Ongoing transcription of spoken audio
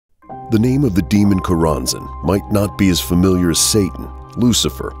The name of the demon Choronzon might not be as familiar as Satan,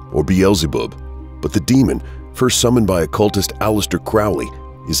 Lucifer, or Beelzebub, but the demon, first summoned by occultist Alister Crowley,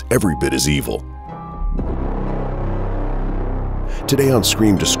 is every bit as evil. Today on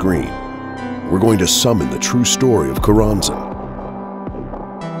Scream to Scream, we're going to summon the true story of Choronzon.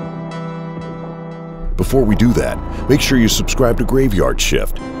 Before we do that, make sure you subscribe to Graveyard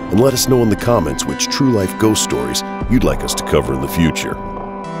Shift and let us know in the comments which true-life ghost stories you'd like us to cover in the future.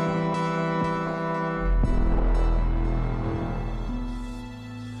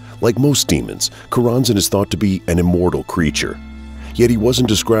 Like most demons, Choronzon is thought to be an immortal creature. Yet he wasn't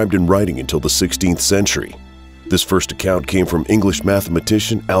described in writing until the 16th century. This first account came from English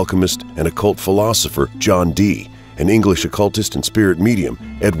mathematician, alchemist, and occult philosopher John Dee and English occultist and spirit medium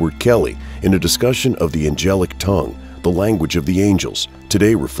Edward Kelly in a discussion of the angelic tongue, the language of the angels,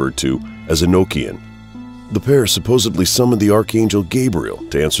 today referred to as Enochian. The pair supposedly summoned the archangel Gabriel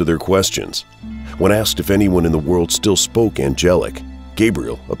to answer their questions. When asked if anyone in the world still spoke angelic,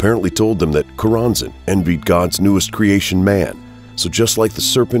 Gabriel apparently told them that Choronzon envied God's newest creation, man. So just like the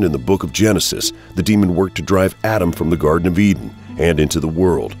serpent in the book of Genesis, the demon worked to drive Adam from the Garden of Eden and into the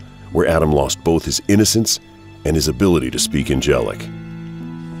world, where Adam lost both his innocence and his ability to speak angelic.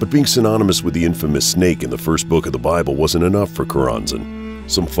 But being synonymous with the infamous snake in the first book of the Bible wasn't enough for Choronzon.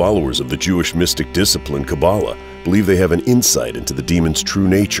 Some followers of the Jewish mystic discipline Kabbalah believe they have an insight into the demon's true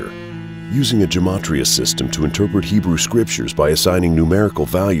nature. Using a gematria system to interpret Hebrew scriptures by assigning numerical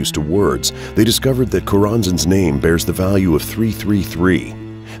values to words, they discovered that Choronzon's name bears the value of 333.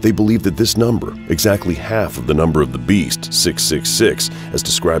 They believe that this number, exactly half of the number of the beast, 666, as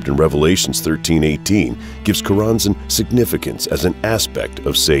described in Revelations 13:18, gives Choronzon significance as an aspect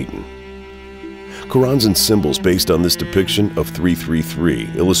of Satan. Choronzon's symbols based on this depiction of 333,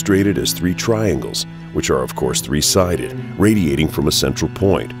 illustrated as three triangles, which are of course three-sided, radiating from a central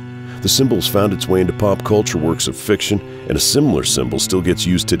point. The symbols found its way into pop culture works of fiction, and a similar symbol still gets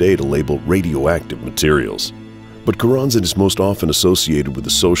used today to label radioactive materials. But Choronzon is most often associated with the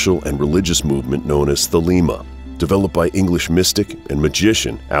social and religious movement known as Thelema, developed by English mystic and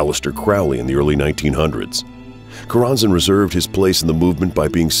magician Alister Crowley in the early 1900s. Choronzon reserved his place in the movement by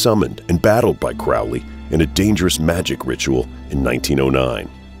being summoned and battled by Crowley in a dangerous magic ritual in 1909.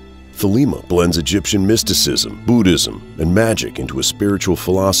 Thelema blends Egyptian mysticism, Buddhism, and magic into a spiritual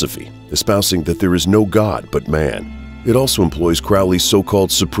philosophy, espousing that there is no God but man. It also employs Crowley's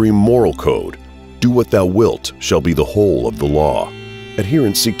so-called supreme moral code, "Do what thou wilt shall be the whole of the law."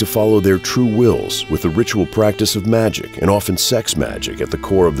 Adherents seek to follow their true wills with the ritual practice of magic and often sex magic at the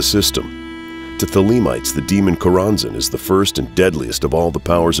core of the system. To Thelemites, the demon Choronzon is the first and deadliest of all the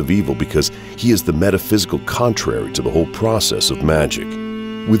powers of evil because he is the metaphysical contrary to the whole process of magic.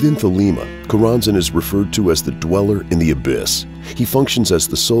 Within Thelema, Choronzon is referred to as the dweller in the abyss. He functions as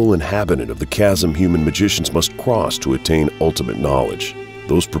the sole inhabitant of the chasm human magicians must cross to attain ultimate knowledge.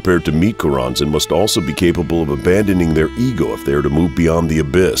 Those prepared to meet Choronzon must also be capable of abandoning their ego if they are to move beyond the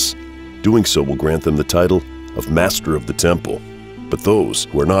abyss. Doing so will grant them the title of Master of the Temple. But those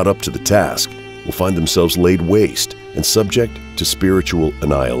who are not up to the task will find themselves laid waste and subject to spiritual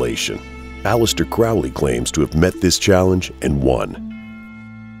annihilation. Alister Crowley claims to have met this challenge and won.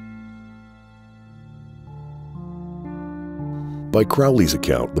 By Crowley's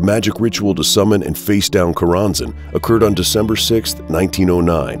account, the magic ritual to summon and face down Choronzon occurred on December 6,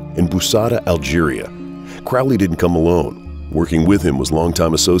 1909, in Busada, Algeria. Crowley didn't come alone. Working with him was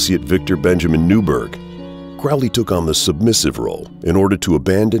longtime associate Victor Benjamin Newberg. Crowley took on the submissive role in order to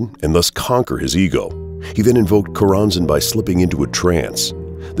abandon and thus conquer his ego. He then invoked Choronzon by slipping into a trance.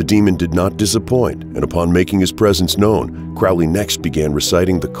 The demon did not disappoint, and upon making his presence known, Crowley next began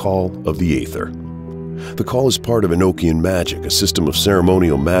reciting the Call of the Aether. The call is part of Enochian magic, a system of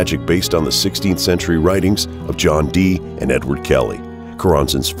ceremonial magic based on the 16th century writings of John Dee and Edward Kelly,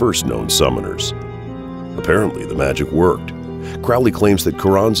 Choronzon's first known summoners. Apparently, the magic worked. Crowley claims that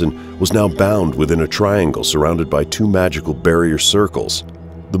Choronzon was now bound within a triangle surrounded by two magical barrier circles.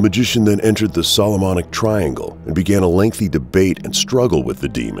 The magician then entered the Solomonic triangle and began a lengthy debate and struggle with the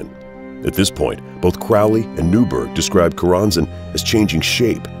demon. At this point, both Crowley and Newberg described Choronzon as changing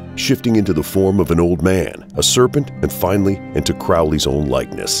shape, shifting into the form of an old man, a serpent, and finally into Crowley's own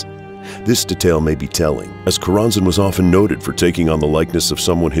likeness. This detail may be telling, as Choronzon was often noted for taking on the likeness of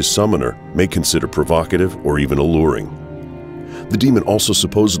someone his summoner may consider provocative or even alluring. The demon also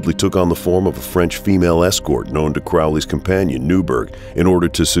supposedly took on the form of a French female escort known to Crowley's companion Newberg in order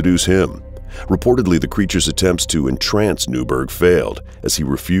to seduce him. Reportedly, the creature's attempts to entrance Newberg failed, as he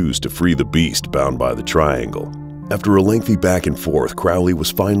refused to free the beast bound by the triangle. After a lengthy back and forth, Crowley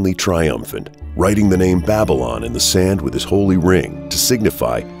was finally triumphant, writing the name Babylon in the sand with his holy ring to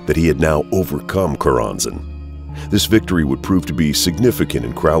signify that he had now overcome Choronzon. This victory would prove to be significant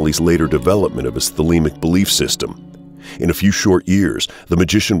in Crowley's later development of his Thelemic belief system. In a few short years, the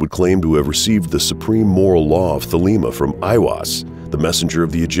magician would claim to have received the supreme moral law of Thelema from Aiwass, the messenger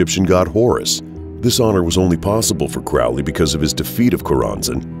of the Egyptian god Horus. This honor was only possible for Crowley because of his defeat of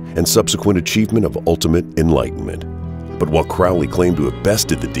Choronzon and subsequent achievement of ultimate enlightenment. But while Crowley claimed to have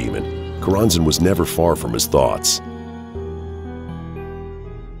bested the demon, Choronzon was never far from his thoughts.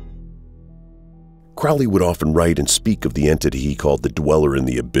 Crowley would often write and speak of the entity he called the Dweller in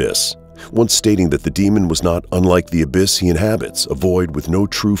the Abyss, once stating that the demon was not unlike the abyss he inhabits, a void with no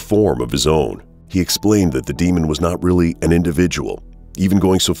true form of his own. He explained that the demon was not really an individual, even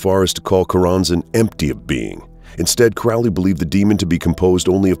going so far as to call Choronzon empty of being. Instead, Crowley believed the demon to be composed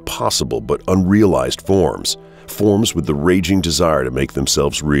only of possible but unrealized forms with the raging desire to make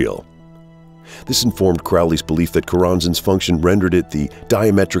themselves real. This informed Crowley's belief that Choronzon's function rendered it the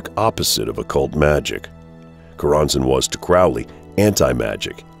diametric opposite of occult magic. Choronzon was, to Crowley,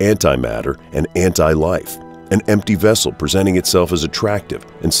 anti-magic, anti-matter, and anti-life, an empty vessel presenting itself as attractive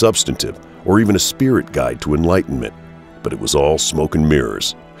and substantive, or even a spirit guide to enlightenment. But it was all smoke and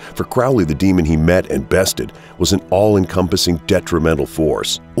mirrors. For Crowley, the demon he met and bested was an all-encompassing detrimental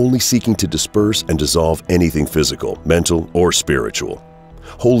force, only seeking to disperse and dissolve anything physical, mental, or spiritual.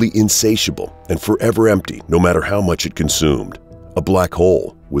 Wholly insatiable and forever empty, no matter how much it consumed. A black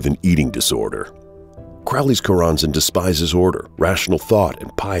hole with an eating disorder. Crowley's Choronzon despises order, rational thought,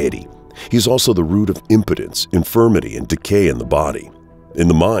 and piety. He is also the root of impotence, infirmity, and decay in the body. In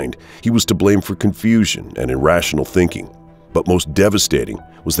the mind, he was to blame for confusion and irrational thinking. But most devastating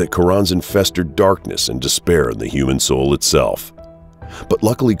was that Choronzon festered darkness and despair in the human soul itself. But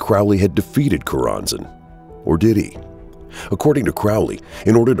luckily, Crowley had defeated Choronzon. Or did he? According to Crowley,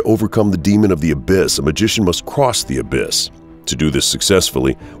 in order to overcome the demon of the abyss, a magician must cross the abyss. To do this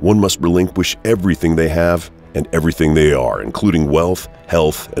successfully, one must relinquish everything they have and everything they are, including wealth,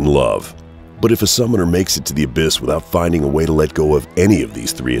 health, and love. But if a summoner makes it to the abyss without finding a way to let go of any of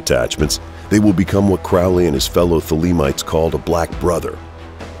these three attachments, they will become what Crowley and his fellow Thelemites called a black brother.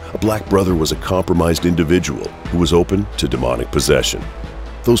 A black brother was a compromised individual who was open to demonic possession.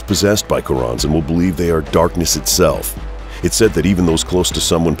 Those possessed by Choronzon will believe they are darkness itself. It's said that even those close to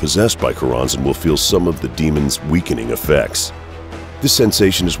someone possessed by Choronzon will feel some of the demon's weakening effects. This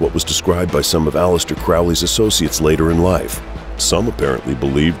sensation is what was described by some of Alister Crowley's associates later in life. Some apparently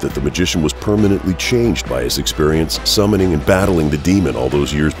believed that the magician was permanently changed by his experience summoning and battling the demon all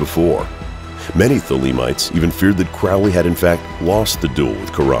those years before. Many Thelemites even feared that Crowley had in fact lost the duel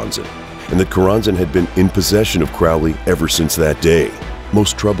with Choronzon, and that Choronzon had been in possession of Crowley ever since that day.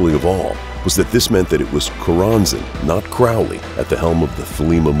 Most troubling of all was that this meant that it was Choronzon, not Crowley, at the helm of the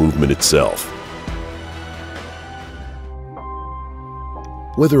Thelema movement itself.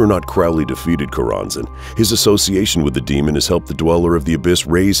 Whether or not Crowley defeated Choronzon, his association with the demon has helped the Dweller of the Abyss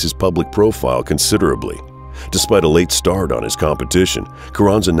raise his public profile considerably. Despite a late start on his competition,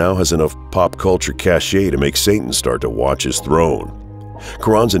 Choronzon now has enough pop culture cachet to make Satan start to watch his throne.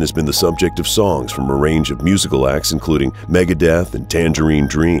 Choronzon has been the subject of songs from a range of musical acts including Megadeth and Tangerine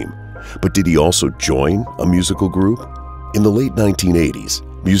Dream. But did he also join a musical group? In the late 1980s,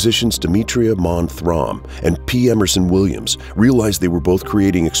 musicians Demetria Mon Throm and P. Emerson Williams realized they were both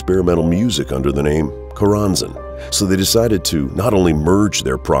creating experimental music under the name Choronzon, so they decided to not only merge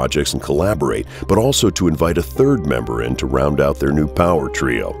their projects and collaborate, but also to invite a third member in to round out their new power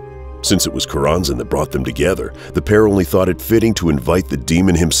trio. Since it was Choronzon that brought them together, the pair only thought it fitting to invite the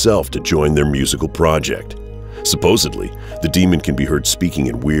demon himself to join their musical project. Supposedly, the demon can be heard speaking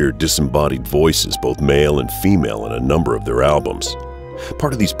in weird, disembodied voices, both male and female, in a number of their albums.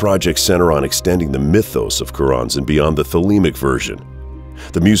 Part of these projects center on extending the mythos of Choronzon beyond the Thelemic version.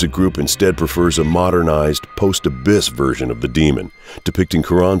 The music group instead prefers a modernized, post-abyss version of the demon, depicting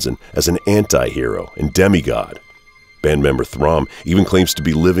Choronzon as an anti-hero and demigod. Band member Throm even claims to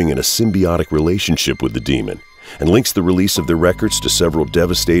be living in a symbiotic relationship with the demon, and links the release of their records to several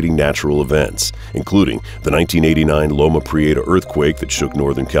devastating natural events, including the 1989 Loma Prieta earthquake that shook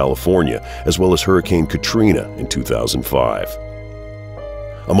Northern California, as well as Hurricane Katrina in 2005.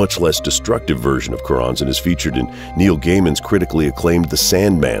 A much less destructive version of Choronzon is featured in Neil Gaiman's critically acclaimed The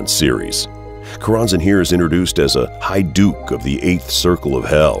Sandman series. Choronzon here is introduced as a High Duke of the 8th Circle of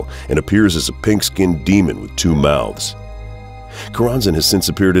Hell and appears as a pink-skinned demon with 2 mouths. Choronzon has since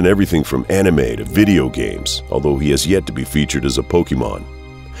appeared in everything from anime to video games, although he has yet to be featured as a Pokemon.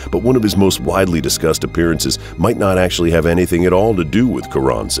 But one of his most widely discussed appearances might not actually have anything at all to do with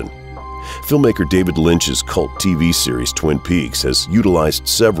Choronzon. Filmmaker David Lynch's cult TV series Twin Peaks has utilized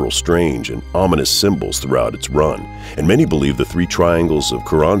several strange and ominous symbols throughout its run, and many believe the three triangles of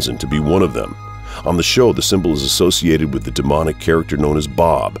Choronzon to be one of them. On the show, the symbol is associated with the demonic character known as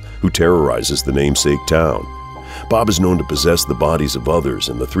Bob, who terrorizes the namesake town. Bob is known to possess the bodies of others,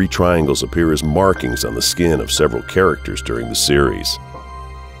 and the three triangles appear as markings on the skin of several characters during the series.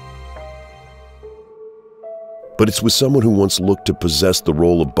 But it's with someone who once looked to possess the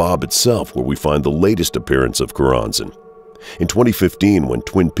role of Bob itself where we find the latest appearance of Choronzon. In 2015, when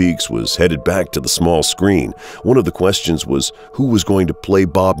Twin Peaks was headed back to the small screen, one of the questions was who was going to play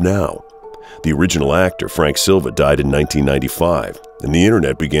Bob now. The original actor, Frank Silva, died in 1995, and the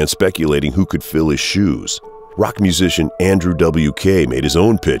internet began speculating who could fill his shoes. Rock musician Andrew WK made his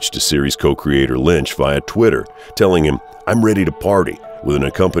own pitch to series co-creator Lynch via Twitter, telling him, "I'm ready to party," with an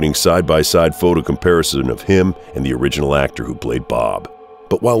accompanying side-by-side photo comparison of him and the original actor who played Bob.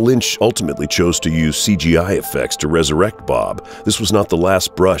 But while Lynch ultimately chose to use CGI effects to resurrect Bob, this was not the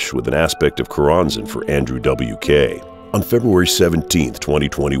last brush with an aspect of Choronzon for Andrew WK. On February 17,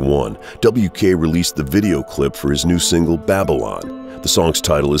 2021, WK released the video clip for his new single, Babylon. The song's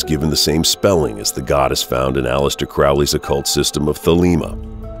title is given the same spelling as the goddess found in Alister Crowley's occult system of Thelema.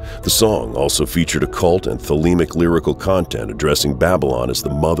 The song also featured occult and Thelemic lyrical content addressing Babylon as the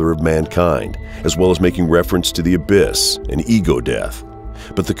mother of mankind, as well as making reference to the abyss and ego death.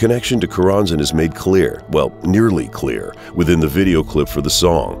 But the connection to Choronzon is made clear, well, nearly clear, within the video clip for the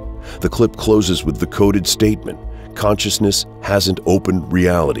song. The clip closes with the coded statement, "Consciousness hasn't opened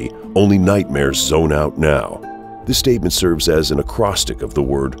reality, only nightmares zone out now." This statement serves as an acrostic of the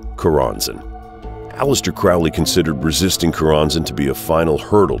word Choronzon. Alister Crowley considered resisting Choronzon to be a final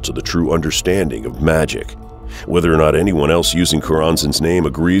hurdle to the true understanding of magic. Whether or not anyone else using Choronzon's name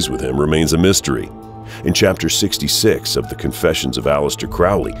agrees with him remains a mystery. In Chapter 66 of the Confessions of Alister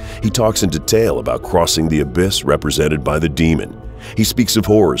Crowley, he talks in detail about crossing the abyss represented by the demon. He speaks of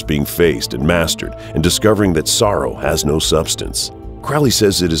horrors being faced and mastered, and discovering that sorrow has no substance. Crowley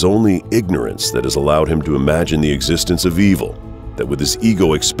says it is only ignorance that has allowed him to imagine the existence of evil, that with his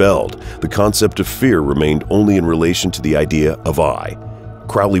ego expelled, the concept of fear remained only in relation to the idea of I.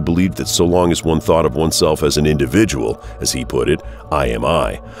 Crowley believed that so long as one thought of oneself as an individual, as he put it, I am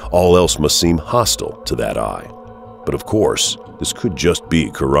I, all else must seem hostile to that I. But of course, this could just be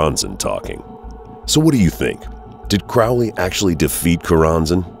Choronzon talking. So what do you think? Did Crowley actually defeat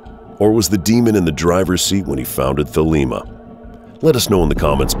Choronzon? Or was the demon in the driver's seat when he founded Thelema? Let us know in the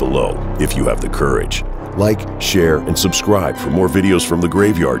comments below if you have the courage. Like, share, and subscribe for more videos from the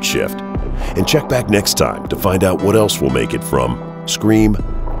Graveyard Shift. And check back next time to find out what else will make it from Scream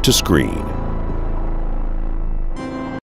to Screen.